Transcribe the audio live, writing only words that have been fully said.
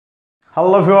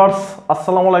Hello viewers,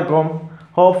 Assalamu alaikum.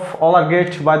 Hope all are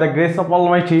great by the grace of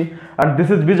Almighty, and this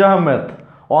is Bijay Ahmed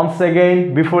once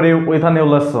again before you with a new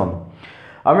lesson.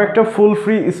 আমি একটা full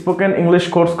free spoken English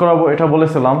course করাবো এটা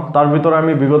বলেছিলাম। তার ভিতরে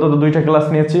আমি বিগত দুইটা ক্লাস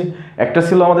নিয়েছি। একটা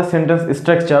ছিল আমাদের সেন্টেন্স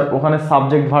স্ট্রাকচার, ওখানে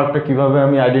সাবজেক্ট ভার্বটা কিভাবে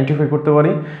আমি আইডেন্টিফাই করতে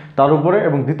পারি তার উপরে,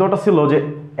 এবং দ্বিতীয়টা ছিল যে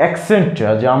অ্যাকসেন্টটা,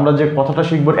 যে আমরা যে কথাটা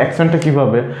শিখবো অ্যাকসেন্টটা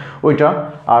কিভাবে ওইটা।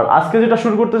 আর আজকে যেটা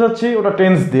শুরু করতে চাচ্ছি ওটা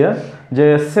টেন্স দিয়ে, যে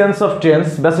sense of tense.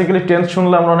 Basically tense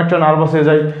শুনলে আমরা অনেকটা নার্ভাস হয়ে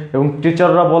যাই এবং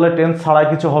টিচাররা বলে টেন্স ছাড়াই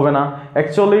কিছু হবে না।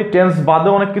 অ্যাকচুয়ালি টেন্স বাদে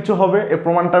অনেক কিছু হবে, এর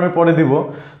প্রমাণটা আমি পরে দিব।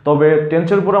 তবে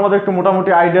টেন্সের উপর আমাদের একটু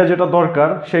মোটামুটি আইডিয়া যেটা দরকার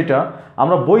সেইটা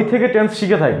আমরা বই থেকে টেন্স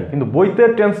শিখে থাকি, কিন্তু বইতে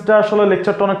টেন্সটা আসলে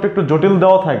লেকচারটা অনেকটা একটু জটিল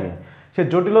দেওয়া থাকে। সেই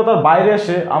জটিলতার বাইরে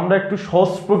এসে আমরা একটু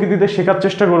সহজ প্রকৃতিতে শেখার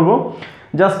চেষ্টা করব।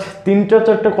 জাস্ট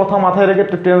 3-4টা কথা মাথায় রেখে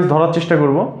একটা টেন্স ধরার চেষ্টা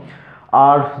করব।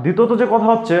 আর দ্বিতীয়ত যে কথা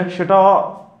হচ্ছে সেটা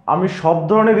আমি সব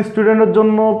ধরনের স্টুডেন্টের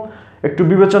জন্য একটু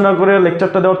বিবেচনা করে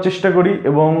লেকচারটা দেওয়ার চেষ্টা করি,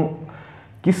 এবং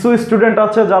কিছু স্টুডেন্ট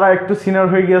আছে যারা একটু সিনিয়র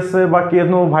হয়ে গিয়েছে বা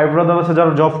কোনো ভাই ব্রাদার আছে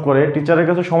যারা জব করে, টিচারের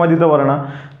কাছে সময় দিতে পারে না,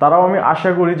 তারাও আমি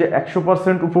আশা করি যে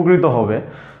 100% উপকৃত হবে।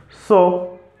 সো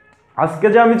আজকে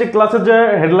যে আমি যে ক্লাসের যে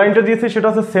হেডলাইনটা দিয়েছি সেটা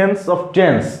হচ্ছে সেন্স অফ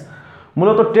টেন্স।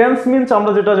 মূলত টেন্স মিনস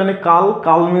আমরা যেটা জানি কাল,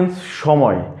 কাল মিনস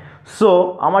সময়। সো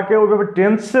আমাকে ওইভাবে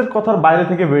টেন্সের কথার বাইরে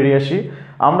থেকে বেরিয়ে আসি,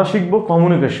 আমরা শিখবো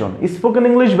communication. Spoken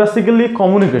English basically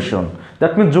communication,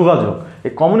 that means যোগাযোগ।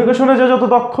 এই কমিউনিকেশনে যে যত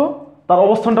দক্ষ তার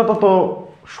অবস্থানটা তত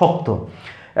শক্ত।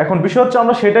 এখন বিষয় হচ্ছে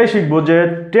আমরা সেটাই শিখবো যে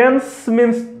টেন্স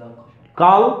মিনস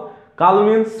কাল, কাল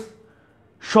মিনস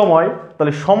সময়।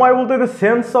 তাহলে সময় বলতে গেলে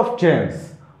সেন্স অফ টেন্স,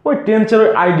 ওই টেন্সের ওই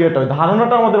আইডিয়াটা, ওই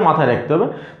ধারণাটা আমাদের মাথায় রাখতে হবে।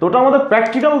 তো ওটা আমাদের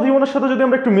প্র্যাকটিক্যাল জীবনের সাথে যদি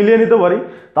আমরা একটু মিলিয়ে নিতে পারি,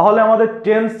 তাহলে আমাদের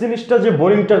টেন্স জিনিসটা যে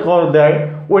বোরিংটা দেয়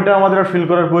ওইটা আমাদের আর ফিল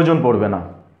করার প্রয়োজন পড়বে না।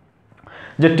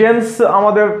 যে টেন্স,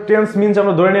 আমাদের টেন্স মিনস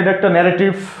আমরা ধরে নিই এটা একটা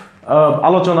ন্যারেটিভ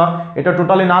আলোচনা, এটা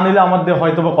টোটালি না নিলে আমাদের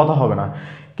হয়তো বা কথা হবে না।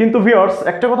 কিন্তু ভিউয়ার্স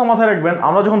একটা কথা মাথায় রাখবেন,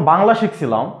 আমরা যখন বাংলা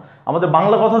শিখছিলাম আমাদের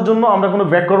বাংলা কথার জন্য আমরা কোনো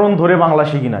ব্যাকরণ ধরে বাংলা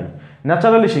শিখি নাই,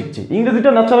 ন্যাচারালি শিখছি।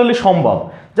 ইংরেজিটা ন্যাচারালি সম্ভব।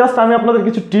 জাস্ট আমি আপনাদের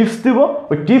কিছু টিপস দিব,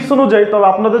 ওই টিপস অনুযায়ী তবে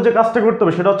আপনাদের যে কাজটা করতে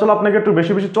হবে সেটা হচ্ছে আপনাকে একটু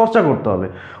বেশি বেশি চর্চা করতে হবে।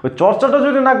 ওই চর্চাটা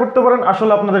যদি না করতে পারেন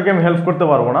আসলে আপনাদেরকে আমি হেল্প করতে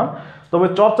পারবো না। তবে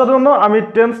চর্চার জন্য আমি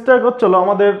টেন্সটা করছিল,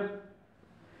 আমাদের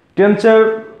টেন্সের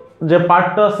যে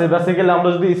পার্টটা আছে বেসিক্যালি আমরা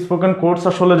যদি স্পোকেন কোর্স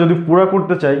আসলে যদি পুরো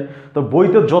করতে চাই, তো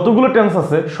বইতে যতগুলো টেন্স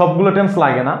আছে সবগুলো টেন্স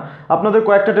লাগে না। আপনাদের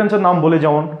কয়েকটা টেন্সের নাম বলি,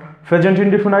 যেমন present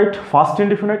indefinite, fast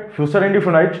indefinite, future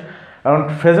indefinite, এবং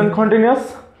প্রেজেন্ট কন্টিনিউয়াস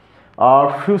আর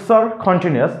ফিউচার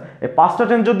কন্টিনিউয়াস। এই 5টা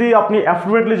টেন্স যদি আপনি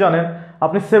অ্যাফ্লুয়েন্টলি জানেন,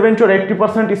 আপনি 70 or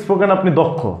 80% স্পোকেন আপনি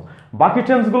দক্ষ। বাকি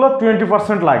টেন্সগুলো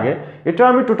 20% লাগে। এটা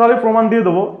আমি টোটালি প্রমাণ দিয়ে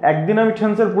দেবো। একদিন আমি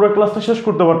টেন্সের পুরো ক্লাসটা শেষ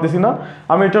করতে পারতেছি না,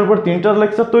 আমি এটার উপর 3টা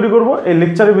লেকচার তৈরি করব। এই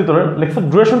লেকচারের ভিতরে লেকচার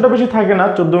ডিউরেশনটা বেশি থাকে না,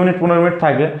 14 মিনিট 15 মিনিট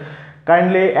থাকে।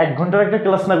 কাইন্ডলি 1 ঘন্টার একটা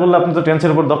ক্লাস না করলে আপনি তো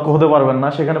টেন্সের উপর দক্ষ হতে পারবেন না,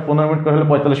 সেখানে 15 মিনিট করে হলে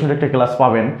 45 মিনিট একটা ক্লাস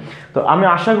পাবেন। তো আমি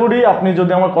আশা করি আপনি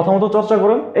যদি আমার কথা মতো চর্চা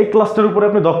করেন এই ক্লাসটার উপরে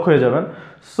আপনি দক্ষ হয়ে যাবেন।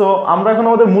 সো আমরা এখন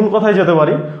আমাদের মূল কথায় যেতে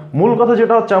পারি। মূল কথা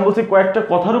যেটা হচ্ছে আমি বলছি কয়েকটা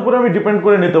কথার উপরে আমি ডিপেন্ড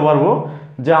করে নিতে পারবো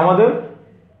যে আমাদের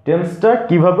টেন্সটা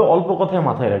কিভাবে অল্প কথায়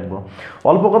মাথায় রাখবো।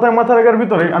 অল্প কথায় মাথায় রাখার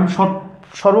ভিতরে আমি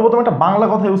সর্বপ্রথম একটা বাংলা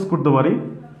কথা ইউজ করতে পারি,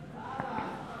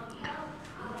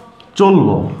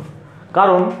 চলবো।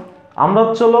 কারণ আমরা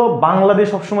চলো বাংলা দিয়ে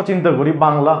সবসময় চিন্তা করি,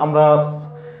 বাংলা আমরা,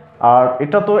 আর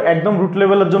এটা তো একদম রুট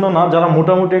লেভেলের জন্য না, যারা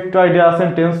মোটামুটি একটু আইডিয়া আছেন,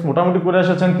 টেন্স মোটামুটি করে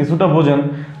এসেছেন, কিছুটা বোঝেন,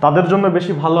 তাদের জন্য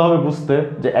বেশি ভালো হবে বুঝতে।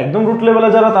 যে একদম রুট লেভেলে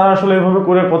যারা, তারা আসলে এভাবে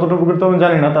করে কতটুকু করতে হবে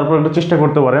জানি না, তারপর একটু চেষ্টা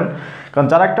করতে পারেন। কারণ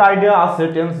যারা একটা আইডিয়া আছে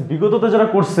টেন্স বিগততে যারা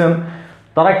করছেন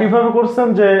তারা কিভাবে করছেন,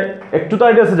 যে একটু তো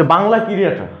আইডিয়া আছে যে বাংলা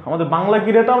ক্রিয়াটা, আমাদের বাংলা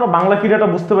ক্রিয়াটা, আমরা বাংলা ক্রিয়াটা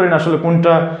বুঝতে পারি না আসলে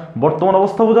কোনটা বর্তমান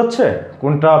অবস্থা বোঝাচ্ছে,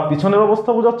 কোনটা পিছনের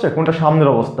অবস্থা বোঝাচ্ছে, কোনটা সামনের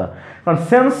অবস্থা। কারণ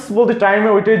সেন্স বলতে টাইমে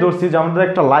ওইটাই ধরছি যে আমাদের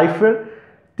একটা লাইফের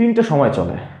 3টে সময়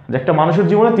চলে, যে একটা মানুষের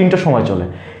জীবনে 3টে সময় চলে।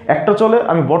 একটা চলে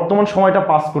আমি বর্তমান সময়টা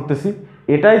পাস করতেছি,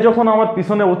 এটাই যখন আমার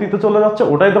পিছনে অতীতে চলে যাচ্ছে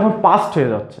ওটাই তখন পাস্ট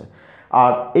হয়ে যাচ্ছে।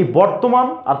 আর এই বর্তমান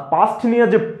আর পাস্ট নিয়ে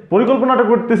যে পরিকল্পনাটা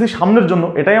করতেছি সামনের জন্য,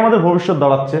 এটাই আমাদের ভবিষ্যৎ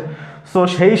দাঁড়াচ্ছে। সো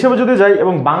সেই হিসেবে যদি যাই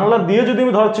এবং বাংলা দিয়ে যদি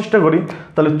আমি ধরার চেষ্টা করি,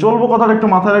 তাহলে চলবো কথাটা একটু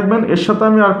মাথায় রাখবেন। এর সাথে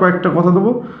আমি আর কয়েকটা কথা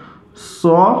দেবো,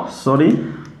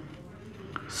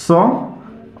 স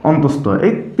অন্তস্থ,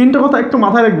 এই 3টে কথা একটু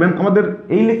মাথায় রাখবেন। আমাদের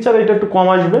এই লেকচারে এটা একটু কম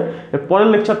আসবে, এর পরের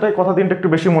লেকচারটায় কথা 3টা একটু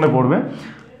বেশি মনে পড়বে।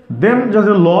 দেন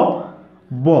যাতে ল,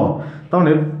 ব,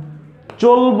 তাহলে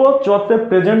চলবো চতে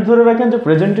প্রেজেন্ট ধরে রাখেন, যে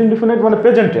প্রেজেন্ট ইনডিফিনিট মানে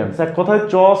প্রেজেন্ট টেন্স। এক কথায়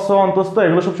চ, স, অন্তস্থ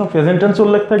এগুলো সবসময় প্রেজেন্ট টেন্স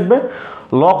উল্লেখ থাকবে।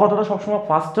 ল কথাটা সবসময়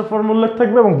পাস্ট ফর্ম উল্লেখ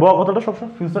থাকবে, এবং ব কথাটা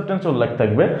সবসময় ফিউচার টেন্স উল্লেখ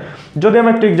থাকবে। যদি আমি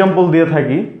একটা এক্সাম্পল দিয়ে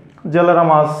থাকি, জেলেরা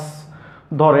মাছ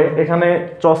ধরে এখানে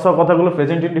চর্চা কথাগুলো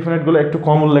প্রেজেন্ট ইনডিফিনিটগুলো একটু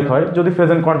কম উল্লেখ হয়। যদি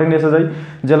প্রেজেন্ট কন্টিনিউয়াসে যাই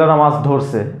জেলেরা মাছ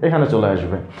ধরছে এখানে চলে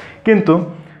আসবে। কিন্তু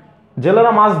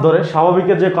জেলেরা মাছ ধরে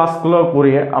স্বাভাবিকের যে কাজগুলো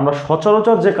করি আমরা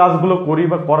সচরাচর যে কাজগুলো করি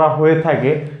বা করা হয়ে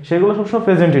থাকে সেগুলো সবসময়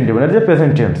প্রেজেন্ট ইনডিফিনিট, যে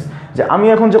প্রেজেন্ট টেন্স। যে আমি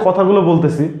এখন যে কথাগুলো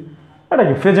বলতেছি এটা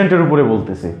কি প্রেজেন্টের উপরে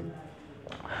বলতেছি।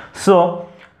 সো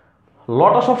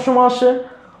লটা সবসময় আসে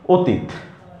অতীত,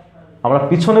 আমরা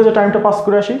পিছনে যে টাইমটা পাস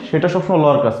করে আসি সেটা সবসময়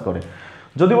লর কাজ করে।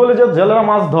 যদি বলি যে জেলেরা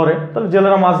মাছ ধরে তাহলে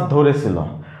জেলেরা মাছ ধরেছিল।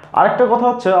 আরেকটা কথা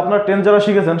হচ্ছে আপনারা টেন্স যারা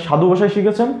শিখেছেন সাধু ভাষায়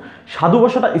শিখেছেন, সাধু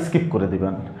ভাষাটা স্কিপ করে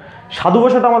দিবেন। সাধু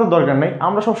ভাষাটা আমাদের দরকার নেই,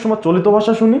 আমরা সবসময় চলিত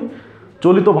ভাষা শুনি,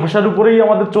 চলিত ভাষার উপরেই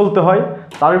আমাদের চলতে হয়।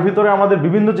 তার ভিতরে আমাদের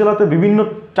বিভিন্ন জেলাতে বিভিন্ন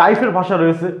টাইপের ভাষা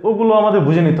রয়েছে, ওগুলো আমাদের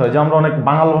বুঝে নিতে হয়। যে আমরা অনেক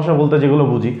বাঙাল ভাষা বলতে যেগুলো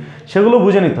বুঝি সেগুলো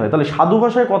বুঝে নিতে হয়। তাহলে সাধু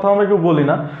ভাষায় কথা আমরা কেউ বলি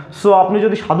না। সো আপনি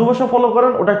যদি সাধু ভাষা ফলো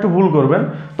করেন ওটা একটু ভুল করবেন,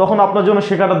 তখন আপনার জন্য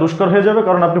শেখাটা দুষ্কর হয়ে যাবে।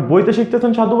 কারণ আপনি বইতে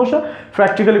শিখতেছেন সাধু ভাষা,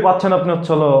 প্র্যাকটিক্যালি পাচ্ছেন আপনি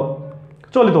হচ্ছে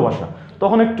চলিত ভাষা,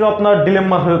 তখন একটু আপনার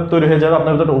ডিলেম্মা তৈরি হয়ে যাবে,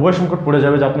 আপনার ভিতরে উভয় সংকট পড়ে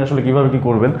যাবে যে আপনি আসলে কীভাবে কী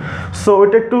করবেন। সো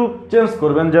ওইটা একটু চেঞ্জ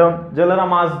করবেন। যেমন জেলেরা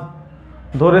মাছ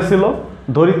ধরেছিল,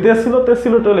 ধরিতেছিল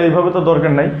তেছিল টলে, এইভাবে তো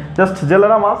দরকার নাই। জাস্ট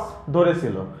জেলেরা মাছ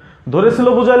ধরেছিল, ধরেছিল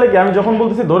বোঝাইলে কি আমি যখন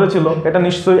বলতেছি ধরেছিল এটা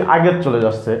নিশ্চয়ই আগের চলে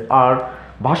যাচ্ছে। আর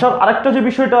ভাষার আরেকটা যে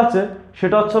বিষয়টা আছে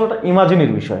সেটা হচ্ছে ওটা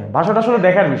ইমাজিনের বিষয়, ভাষাটা আসলে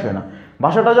দেখার বিষয় না।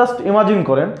 ভাষাটা জাস্ট ইমাজিন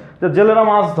করেন যে জেলেরা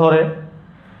মাছ ধরে,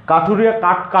 কাঠুরিয়া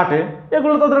কাঠ কাটে,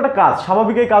 এগুলো তাদের একটা কাজ,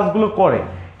 স্বাভাবিক এই কাজগুলো করে।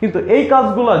 কিন্তু এই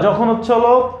কাজগুলো যখন হচ্ছে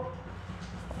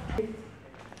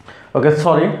ওকে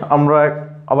সরি আমরা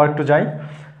আবার একটু যাই।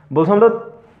 বলছিলাম তো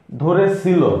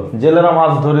ধরেছিল, জেলেরা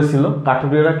মাছ ধরেছিল,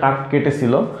 কাঠুরিয়ারা কাঠ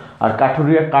কেটেছিল, আর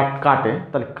কাঠুরিয়া কাঠ কাটে,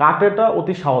 তাহলে কাটেটা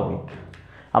অতি স্বাভাবিক।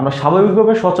 আমরা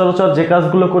স্বাভাবিকভাবে সচরাচর যে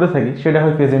কাজগুলো করে থাকি সেটা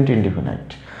হয় প্রেজেন্ট ইনডিফিনাইট।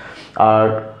 আর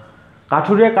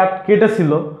কাঠুরিয়া কাঠ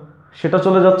কেটেছিল সেটা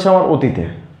চলে যাচ্ছে আমার অতীতে।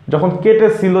 যখন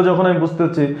কেটেছিল, যখন আমি বুঝতে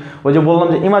হচ্ছি ওই যে বললাম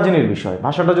যে ইমাজিনের বিষয়,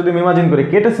 ভাষাটা যদি আমি ইমাজিন করি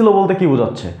কেটেছিল বলতে কি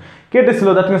বোঝাচ্ছে, কেটেছিল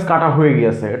দ্যাট মিনস কাটা হয়ে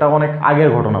গিয়েছে, এটা অনেক আগের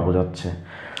ঘটনা বোঝাচ্ছে।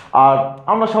 আর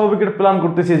আমরা স্বাভাবিক একটা প্ল্যান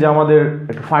করতেছি যে আমাদের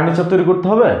একটা ফার্নিচার তৈরি করতে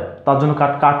হবে, তার জন্য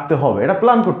কাঠ কাটতে হবে, এটা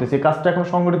প্ল্যান করতেছি, কাজটা এখন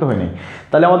সংগঠিত হয়নি।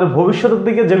 তাহলে আমাদের ভবিষ্যতের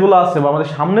দিকে যেগুলো আছে বা আমাদের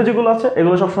সামনে যেগুলো আছে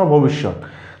এগুলো সবসময় ভবিষ্যৎ।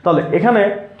 তাহলে এখানে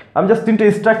আমি জাস্ট তিনটে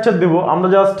স্ট্রাকচার দেবো। আমরা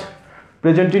just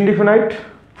present indefinite,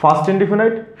 first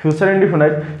indefinite, future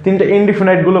indefinite, তিনটে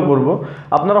ইনডিফিনাইটগুলো করব।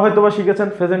 আপনারা হয়তো বা শিখেছেন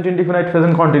প্রেজেন্ট ইনডিফিনাইট,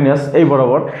 প্রেজেন্ট কন্টিনিউয়াস এই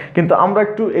বরাবর, কিন্তু আমরা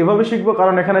একটু এভাবে শিখবো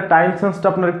কারণ এখানে টাইম সেন্সটা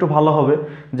আপনার একটু ভালো হবে।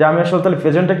 যে আমি আসলে তাহলে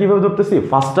প্রেজেন্টটা কীভাবে ধরতেছি,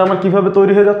 ফার্স্টটা আমার কীভাবে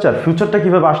তৈরি হয়ে যাচ্ছে, আর ফিউচারটা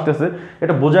কীভাবে আসতেছে,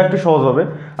 এটা বোঝা একটু সহজ হবে।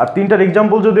 আর তিনটার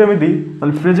এক্সাম্পল যদি আমি দিই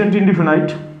তাহলে প্রেজেন্ট ইনডিফিনাইট,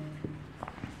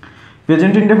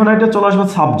 প্রেজেন্ট ইনডিফিনাইটে চলে আসবে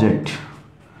সাবজেক্ট,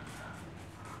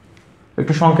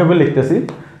 একটু সংক্ষেপে লিখতেছি।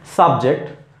 সাবজেক্ট,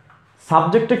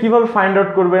 সাবজেক্টটা কীভাবে ফাইন্ড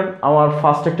আউট করবেন আমার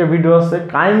ফার্স্ট একটা ভিডিও আছে,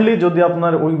 কাইন্ডলি যদি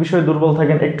আপনার ওই বিষয়ে দুর্বল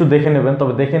থাকেন একটু দেখে নেবেন,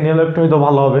 তবে দেখে নিলে একটু হয়তো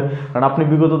ভালো হবে, কারণ আপনি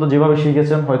বিগত তো যেভাবে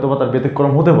শিখেছেন হয়তো বা তার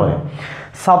ব্যতিক্রম হতে পারে।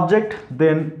 সাবজেক্ট,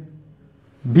 দেন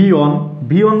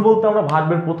বি অন বলতে আমরা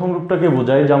ভার্বের প্রথম রূপটাকে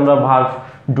বোঝাই, যে আমরা verb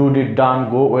do, did, done,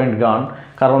 go, went, গান।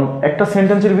 কারণ একটা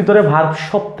সেন্টেন্সের ভিতরে ভার্ব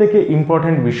সব থেকে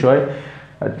ইম্পর্টেন্ট বিষয়,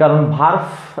 কারণ ভার্ব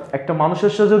একটা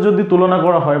মানুষের সাথে যদি তুলনা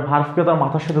করা হয়, ভার্বকে তার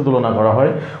মাথার সাথে তুলনা করা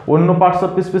হয়, অন্য পার্টস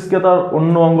অফ স্পিচকে তার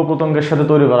অন্য অঙ্গ প্রত্যঙ্গের সাথে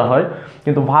তৈরি করা হয়,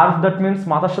 কিন্তু ভার্ব দ্যাট মিনস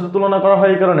মাথার সাথে তুলনা করা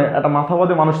হয়। এই কারণে একটা মাথা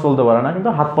বাদে মানুষ চলতে পারে না, কিন্তু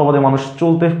হাত পা বাদে মানুষ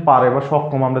চলতে পারে বা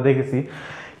সক্ষম আমরা দেখেছি।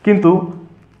 কিন্তু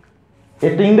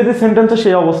একটা ইংরেজি সেন্টেন্সে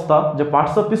সেই অবস্থা যে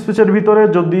পার্টস অফ স্পিচের ভিতরে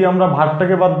যদি আমরা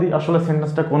ভার্বটাকে বাদ দিই আসলে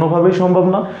সেন্টেন্সটা কোনোভাবেই সম্ভব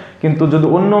না, কিন্তু যদি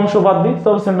অন্য অংশ বাদ দিই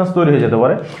তবে সেন্টেন্স তৈরি হয়ে যেতে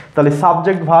পারে। তাহলে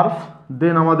সাবজেক্ট, ভার্ব,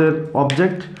 দেন আমাদের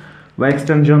অবজেক্ট বা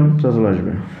এক্সটেনশন চলে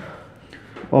আসবে,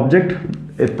 অবজেক্ট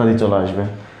ইত্যাদি চলে আসবে।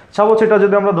 সাপোজ এটা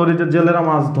যদি আমরা ধরি যে জেলেরা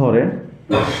মাছ ধরে,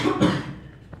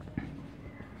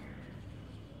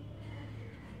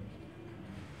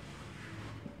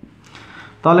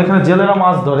 তাহলে এখানে জেলেরা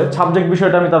মাছ ধরে, সাবজেক্ট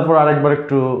বিষয়টা আমি তারপর আরেকবার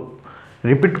একটু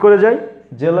রিপিট করে যাই।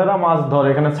 জেলেরা মাছ ধরে,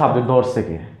 এখানে সাবজেক্ট ধরছে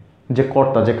কে, যে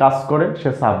কর্তা, যে কাজ করে সে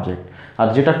সাবজেক্ট, আর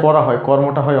যেটা করা হয়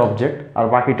কর্মটা হয় অবজেক্ট, আর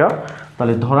বাকিটা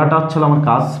তাহলে ধরাটা হচ্ছে আমার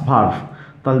কাজ, ভার্ব।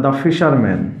 তাহলে the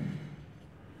fisherman,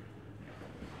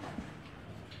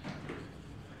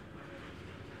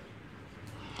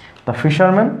 the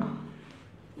fisherman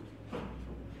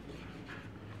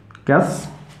catch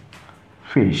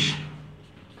fish,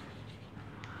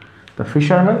 the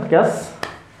fisherman catch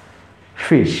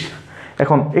fish.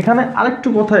 এখন এখানে আরেকটু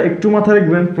কথা একটু মাথায়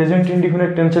রাখবেন, প্রেজেন্ট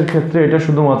ইনডিফিনিট টেন্সের ক্ষেত্রে এটা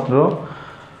শুধুমাত্র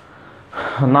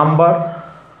নাম্বার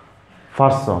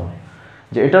পারসন,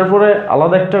 যে এটার পরে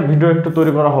আলাদা একটা ভিডিও একটু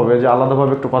তৈরি করা হবে, যে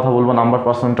আলাদাভাবে একটু কথা বলবো। নাম্বার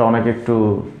পারসনটা অনেকে একটু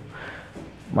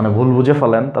মানে ভুল বুঝে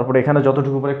ফেলেন। তারপরে এখানে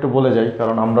যতটুকু করে একটু বলে যাই,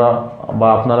 কারণ আমরা বা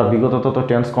আপনারা বিগত তো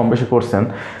টেন্স কম বেশি করছেন,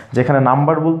 যেখানে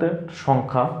নাম্বার বলতে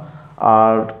সংখ্যা,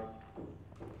 আর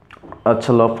আচ্ছা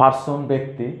হলো পার্সন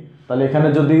ব্যক্তি, তাহলে এখানে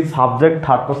যদি subject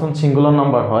third person singular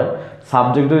number হয়,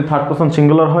 সাবজেক্ট যদি থার্ড পারসন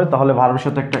সিঙ্গুলার হয় তাহলে ভার্বের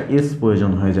সাথে একটা এস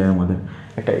প্রয়োজন হয়ে যায়, আমাদের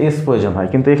একটা এস প্রয়োজন হয়।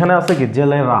 কিন্তু এখানে আছে কি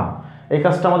জেলেরা, এই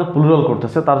কাজটা আমাদের প্লুরাল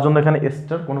করতেছে, তার জন্য এখানে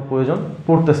এসটার কোনো প্রয়োজন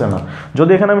পড়তেছে না।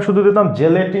 যদি এখানে আমি শুধু দিতাম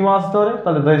জেলেটি মাছ ধরে,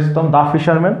 তাহলে দিতাম দা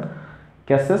ফিশারম্যান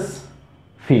ক্যাচেস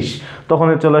ফিশ, তখন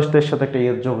চলে আসতে এর সাথে একটা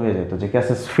এস যোগ হয়ে যেত যে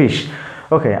ক্যাচেস ফিশ।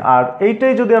 ওকে, আর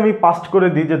এইটাই যদি আমি পাস্ট করে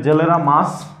দিই যে জেলেরা মাছ,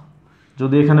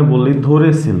 যদি এখানে বললি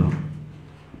ধরেছিল,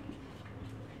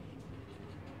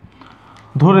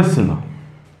 ধরেছিল,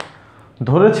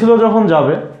 ধরেছিল যখন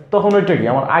যাবে তখন ওইটা কি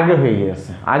আমার আগে হয়ে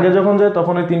গিয়েছে, আগে যখন যায়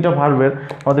তখন ওই তিনটা ভার্বের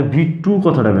আমাদের V2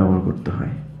 কথাটা ব্যবহার করতে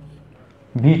হয়।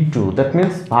 V2 দ্যাট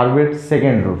মিনস ভার্বের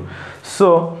সেকেন্ড রুট। সো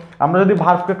আমরা যদি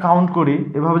ভার্বকে কাউন্ট করি,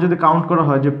 এভাবে যদি কাউন্ট করা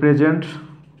হয় যে প্রেজেন্ট,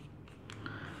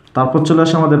 তারপর চলে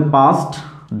আসে আমাদের পাস্ট,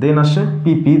 দেন আসে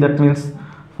পিপি দ্যাট মিনস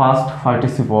ফার্স্ট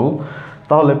পার্টিসিপল,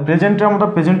 তাহলে প্রেজেন্টে আমরা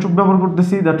প্রেজেন্ট রূপ ব্যবহার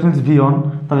করতেছি দ্যাট মিনস V1,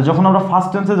 তাহলে যখন আমরা ফার্স্ট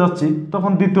টেন্সে যাচ্ছি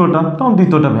তখন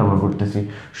দ্বিতীয়টা ব্যবহার করতেছি।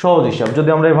 সহজ হিসাব, যদি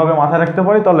আমরা এভাবে মাথায় রাখতে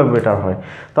পারি তাহলে বেটার হয়।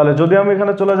 তাহলে যদি আমি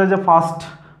এখানে চলে যাই যে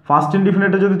ফার্স্ট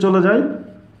ইনডিফিনিটে যদি চলে যাই,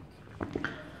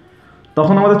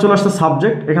 তখন আমাদের চলে আসছে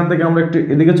সাবজেক্ট, এখান থেকে আমরা একটু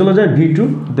এদিকে চলে যাই V2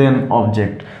 দেন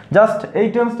অবজেক্ট। জাস্ট এই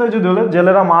টেন্সটাই যদি হলে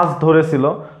জেলেরা মাছ ধরেছিল,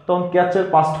 তখন ক্যাচের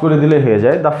পাস্ট করে দিলে হয়ে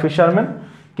যায় দ্য ফিশারম্যান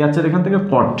ক্যাচের এখান থেকে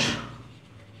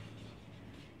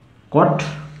কট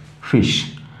fish,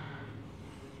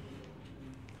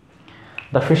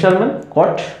 the fisherman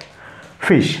caught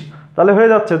fish. তাহলে হয়ে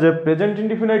যাচ্ছে যে present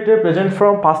ইনডিফিনিটে present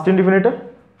form, past ইনডিফিনিটে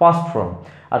past form,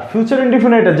 আর ফিউচার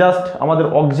ইনডিফিনিটে জাস্ট আমাদের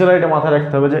অক্সিলারিটা মাথায়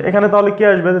রাখতে হবে যে এখানে তাহলে কি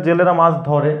আসবে, যে জেলেরা মাছ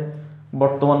ধরে,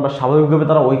 বর্তমান বা স্বাভাবিকভাবে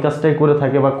তারা ওই কাজটাই করে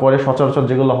থাকে বা করে সচরাচর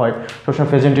যেগুলো হয় সবসময়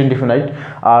প্রেজেন্ট ইনডিফিনাইট।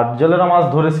 আর জেলেরা মাছ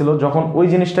ধরেছিল, যখন ওই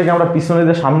জিনিসটাকে আমরা পিছনে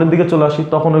দিয়ে সামনের দিকে চলে আসি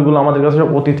তখন ওইগুলো আমাদের কাছে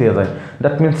অতীত হয়ে যায়,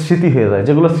 দ্যাট মিনস স্মৃতি হয়ে যায়।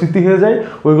 যেগুলো স্মৃতি হয়ে যায়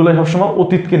ওইগুলো সবসময়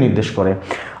অতীতকে নির্দেশ করে।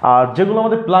 আর যেগুলো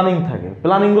আমাদের প্ল্যানিং থাকে,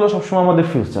 প্ল্যানিংগুলো সবসময় আমাদের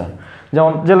ফিউচার।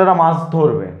 যেমন জেলেরা মাছ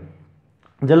ধরবে,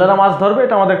 জেলেরা মাছ ধরবে,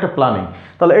 এটা আমাদের একটা প্ল্যানিং।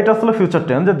 তাহলে এটা আসলে ফিউচার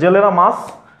টেন্স, যে জেলেরা মাছ,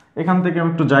 এখান থেকে আমি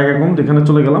একটু জায়গা কম এখানে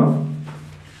চলে গেলাম,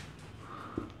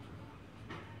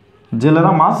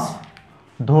 জেলেরা মাছ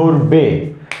ধরবে।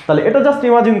 তাহলে এটা জাস্ট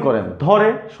ইমাজিন করেন, ধরে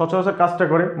সচরাচর কাজটা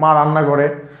করে, মা রান্না করে,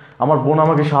 আমার বোন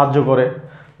আমাকে সাহায্য করে,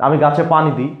 আমি গাছে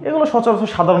পানি দিই, এগুলো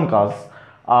সচরাচর সাধারণ কাজ।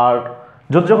 আর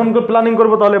যখন প্ল্যানিং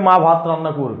করবো তাহলে মা ভাত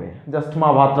রান্না করবে, জাস্ট মা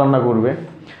ভাত রান্না করবে,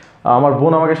 আমার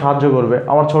বোন আমাকে সাহায্য করবে,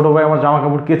 আমার ছোটো ভাই আমার জামা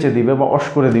কাপড় কেচে দিবে বা ওয়াশ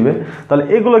করে দিবে। তাহলে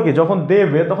এগুলো কি যখন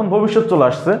দেবে তখন ভবিষ্যৎ চলে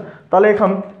আসছে। তাহলে এখন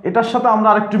এটার সাথে আমরা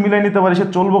আরেকটু মিলাই নিতে পারি, সে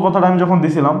চলবো কথাটা আমি যখন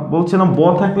দিছিলাম বলছিলাম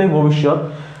থাকলেই ভবিষ্যৎ।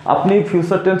 আপনি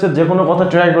ফিউচার টেন্সের যে কোনো কথা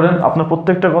ট্রাই করেন, আপনার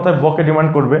প্রত্যেকটা কথায় বকে ডিমান্ড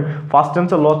করবে, ফার্স্ট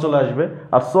টেন্সে চলে আসবে।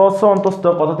 আর অন্তস্থ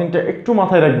কথা তিনটা একটু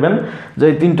মাথায় রাখবেন, যে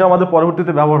এই তিনটা আমাদের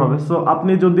পরবর্তীতে ব্যবহার হবে। সো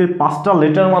আপনি যদি 5টা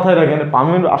লেটার মাথায় রাখেন,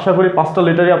 আমি আশা করি 5টা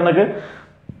লেটারই আপনাকে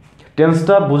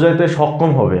টেন্সটা বোঝাইতে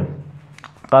সক্ষম হবে।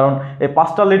 কারণ এই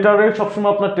 5টা লেটারে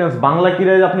সবসময় আপনার টেন্স, বাংলা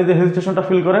ক্রিয়ায় আপনি যে হেজিটেশনটা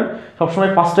ফিল করেন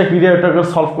সবসময় 5টা ক্রিয়া এটাকে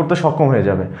সলভ করতে সক্ষম হয়ে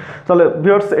যাবে। তাহলে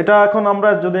ভিউয়ার্স, এটা এখন আমরা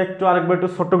যদি আরেকবার একটু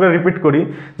ছোট্ট করে রিপিট করি,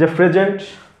 যে প্রেজেন্ট,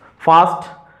 ফার্স্ট,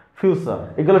 ফিউচার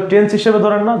এগুলো টেন্স হিসেবে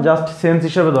ধরেন না, জাস্ট সেন্স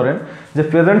হিসেবে ধরেন। যে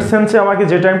প্রেজেন্ট সেন্সে আমাকে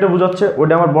যে টাইমটা বোঝাচ্ছে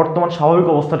ওটা আমার বর্তমান স্বাভাবিক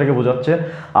অবস্থাটাকে বোঝাচ্ছে,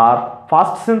 আর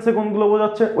ফার্স্ট সেন্সে কোনগুলো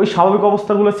বোঝাচ্ছে ওই স্বাভাবিক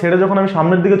অবস্থাগুলো ছেড়ে যখন আমি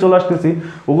সামনের দিকে চলে আসতেছি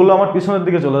ওগুলো আমার পিছনের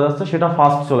দিকে চলে যাচ্ছে, সেটা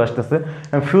ফার্স্ট চলে আসতেছে।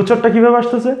 ফিউচারটা কীভাবে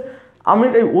আসতেছে, আমি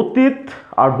এই অতীত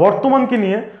আর বর্তমানকে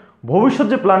নিয়ে ভবিষ্যৎ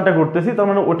যে প্ল্যানটা করতেছি তার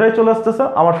মানে ওটাই চলে আসতেছে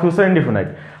আমার ফিউচার ইনডিফিনাইট।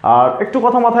 আর একটু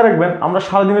কথা মাথায় রাখবেন, আমরা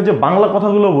সারাদিনে যে বাংলা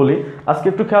কথাগুলো বলি আজকে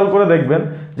একটু খেয়াল করে দেখবেন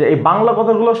যে এই বাংলা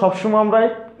কথাগুলো সবসময় আমরা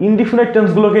ইনডিফিনাইট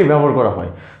টেন্সগুলোকেই ব্যবহার করা হয়।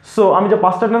 সো আমি যে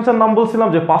 5টা টেন্সের নাম বলছিলাম,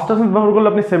 যে 5টা টেন্স ব্যবহার করলে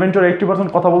আপনি 70 or 80%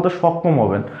 কথা বলতে সক্ষম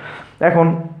হবেন। এখন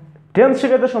টেন্স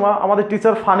শেখাতে সময় আমাদের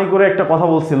টিচার ফানি করে একটা কথা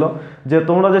বলছিল যে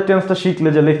তোমরা যে টেন্সটা শিখলে,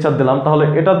 যে লেকচার দিলাম, তাহলে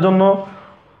এটার জন্য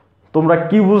তোমরা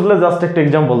কি বুঝলে, জাস্ট একটা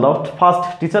এক্সাম্পল দাও। ফার্স্ট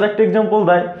টিচার একটা এক্সাম্পল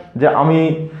দেয় যে আমি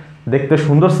দেখতে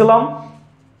সুন্দর ছিলাম,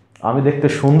 আমি দেখতে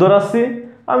সুন্দর আছি,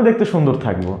 আমি দেখতে সুন্দর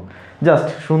থাকবো। জাস্ট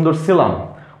সুন্দর ছিলাম,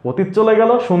 অতীত চলে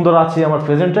গেল, সুন্দর আছি আমার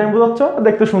প্রেজেন্ট টাইম বোঝাচ্ছে,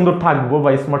 দেখতে সুন্দর থাকবো বা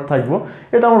স্মার্ট থাকবো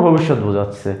এটা আমার ভবিষ্যৎ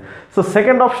বোঝাচ্ছে। সো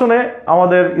সেকেন্ড অপশনে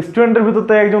আমাদের স্টুডেন্টের ভিতর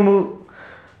থেকে একজন,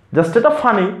 জাস্ট এটা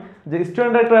ফানি যে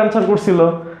স্টুডেন্ট একটা অ্যান্সার করছিল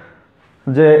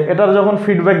যে এটার যখন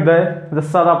ফিডব্যাক দেয় যে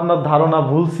স্যার আপনার ধারণা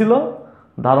ভুল ছিল,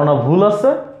 ধারণা ভুল আছে,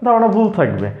 ধারণা ভুল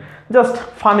থাকবে। জাস্ট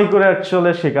ফানি করে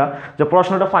অ্যাকচুয়ালি শেখা, যে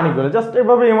পড়াশোনাটা ফানি করে জাস্ট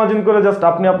এভাবে ইমাজিন করে, জাস্ট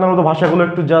আপনি আপনার মতো ভাষাগুলো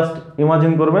একটু জাস্ট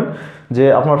ইমাজিন করবেন যে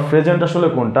আপনার প্রেজেন্ট আসলে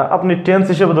কোনটা। আপনি টেন্স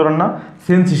হিসেবে ধরেন না,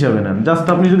 সেন্স হিসেবে নেন। জাস্ট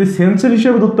আপনি যদি সেন্সের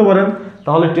হিসেবে ধরতে পারেন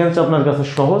তাহলে টেন্স আপনার কাছে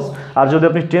সহজ, আর যদি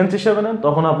আপনি টেন্স হিসেবে নেন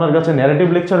তখন আপনার কাছে ন্যারেটিভ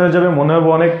লেকচার হয়ে যাবে, মনে হবে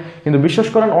অনেক, কিন্তু বিশ্বাস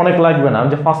করেন অনেক লাগবে না। আমি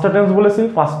যে 5টা টেন্স বলেছি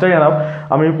 5টাই এনাফ।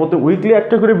 আমি প্রতি উইকলি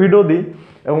একটা করে ভিডিও দিই,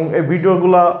 এবং এই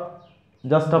ভিডিওগুলা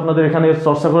জাস্ট আপনাদের এখানে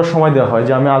চর্চা করার সময় দেওয়া হয়,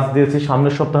 যে আমি আজ দিয়েছি,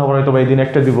 সামনের সপ্তাহে হয়তো বা এই দিন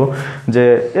একটা দিব, যে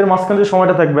এর মাঝখানে যে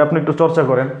সময়টা থাকবে আপনি একটু চর্চা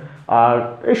করেন। আর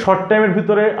এই শর্ট টাইমের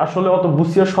ভিতরে আসলে অত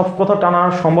গুছিয়ে সব কথা টানা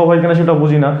সম্ভব হয় কিনা সেটা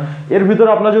বুঝি না। এর ভিতরে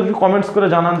আপনারা যদি কমেন্টস করে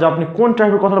জানান যে আপনি কোন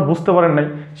টাইপের কথাটা বুঝতে পারেন নাই,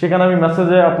 সেখানে আমি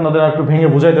মেসেজে আপনাদের একটু ভেঙে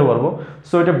বুঝাইতে পারবো।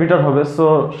 সো এটা বেটার হবে। সো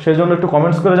সেই জন্য একটু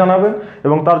কমেন্টস করে জানাবেন,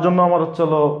 এবং তার জন্য আমার হচ্ছে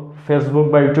ফেসবুক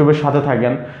বা ইউটিউবের সাথে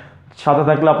থাকেন। সাথে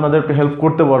থাকলে আপনাদের একটু হেল্প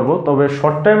করতে পারবো। তবে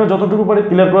শর্ট টাইমে যতটুকু পারি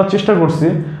ক্লিয়ার করার চেষ্টা করছি।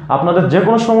 আপনাদের যে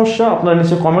কোনো সমস্যা আপনারা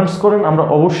নিচে কমেন্টস করেন, আমরা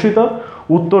অবশ্যই তার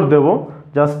উত্তর দেব।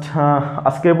 জাস্ট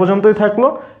আজকে এ পর্যন্তই থাকলো,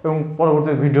 এবং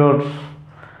পরবর্তী ভিডিওর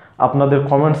আপনাদের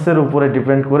কমেন্টসের উপরে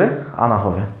ডিপেন্ড করে আনা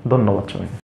হবে। ধন্যবাদ সবাই।